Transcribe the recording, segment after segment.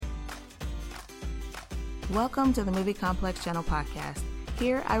Welcome to the Movie Complex Channel podcast.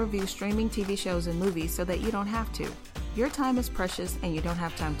 Here, I review streaming TV shows and movies so that you don't have to. Your time is precious and you don't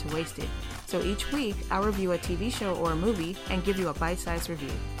have time to waste it. So each week, I'll review a TV show or a movie and give you a bite-sized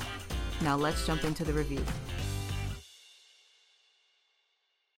review. Now let's jump into the review.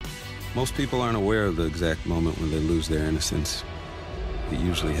 Most people aren't aware of the exact moment when they lose their innocence. It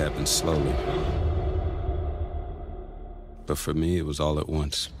usually happens slowly. But for me, it was all at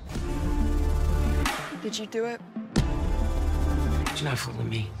once. Did you do it? You're not fooling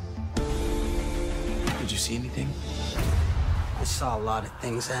me. Did you see anything? I saw a lot of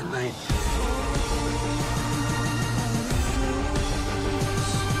things that night.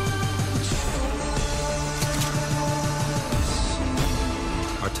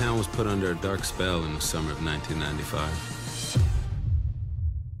 Our town was put under a dark spell in the summer of 1995.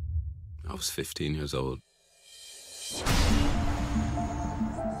 I was 15 years old.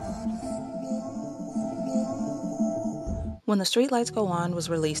 When the Streetlights Go On was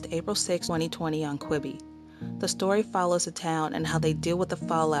released April 6, 2020 on Quibi. The story follows the town and how they deal with the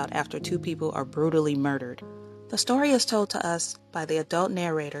fallout after two people are brutally murdered. The story is told to us by the adult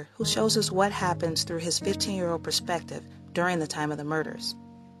narrator who shows us what happens through his 15-year-old perspective during the time of the murders.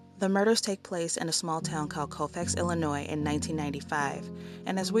 The murders take place in a small town called Colfax, Illinois in 1995,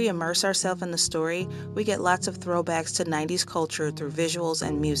 and as we immerse ourselves in the story, we get lots of throwbacks to 90s culture through visuals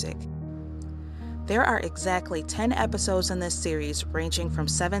and music. There are exactly 10 episodes in this series ranging from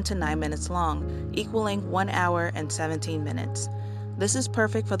 7 to 9 minutes long, equaling 1 hour and 17 minutes. This is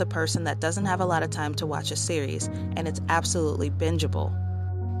perfect for the person that doesn't have a lot of time to watch a series, and it's absolutely bingeable.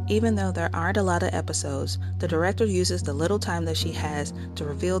 Even though there aren't a lot of episodes, the director uses the little time that she has to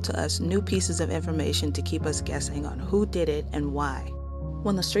reveal to us new pieces of information to keep us guessing on who did it and why.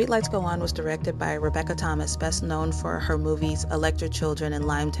 When the Streetlights Go On was directed by Rebecca Thomas, best known for her movies Electric Children and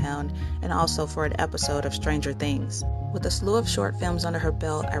Limetown, and also for an episode of Stranger Things. With a slew of short films under her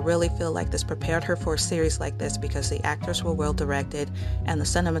belt, I really feel like this prepared her for a series like this because the actors were well directed and the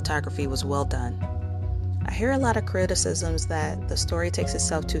cinematography was well done. I hear a lot of criticisms that the story takes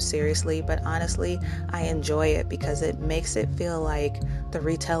itself too seriously, but honestly, I enjoy it because it makes it feel like the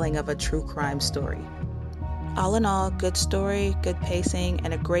retelling of a true crime story. All in all, good story, good pacing,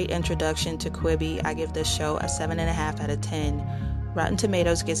 and a great introduction to Quibi. I give this show a 7.5 out of 10. Rotten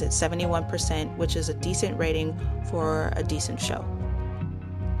Tomatoes gives it 71%, which is a decent rating for a decent show.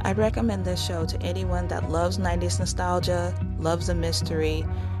 I'd recommend this show to anyone that loves 90s nostalgia, loves a mystery,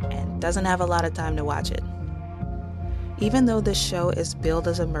 and doesn't have a lot of time to watch it. Even though this show is billed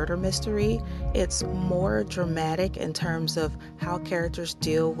as a murder mystery, it's more dramatic in terms of how characters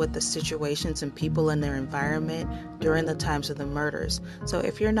deal with the situations and people in their environment during the times of the murders. So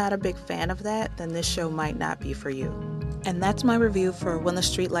if you're not a big fan of that, then this show might not be for you. And that's my review for When the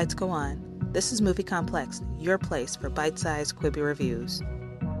Streetlights Go On. This is Movie Complex, your place for bite-sized Quibi reviews.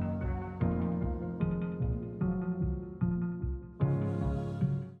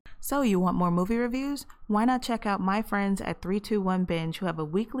 So you want more movie reviews? Why not check out my friends at 321 Binge, who have a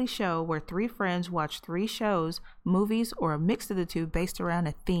weekly show where 3 friends watch 3 shows, movies, or a mix of the two based around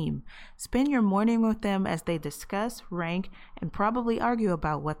a theme. Spend your morning with them as they discuss, rank, and probably argue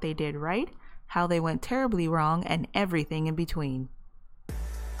about what they did right, how they went terribly wrong, and everything in between.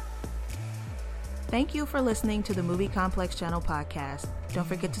 Thank you for listening to the Movie Complex Channel podcast. Don't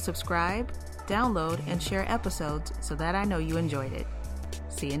forget to subscribe, download, and share episodes so that I know you enjoyed it.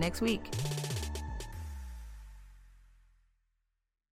 See you next week.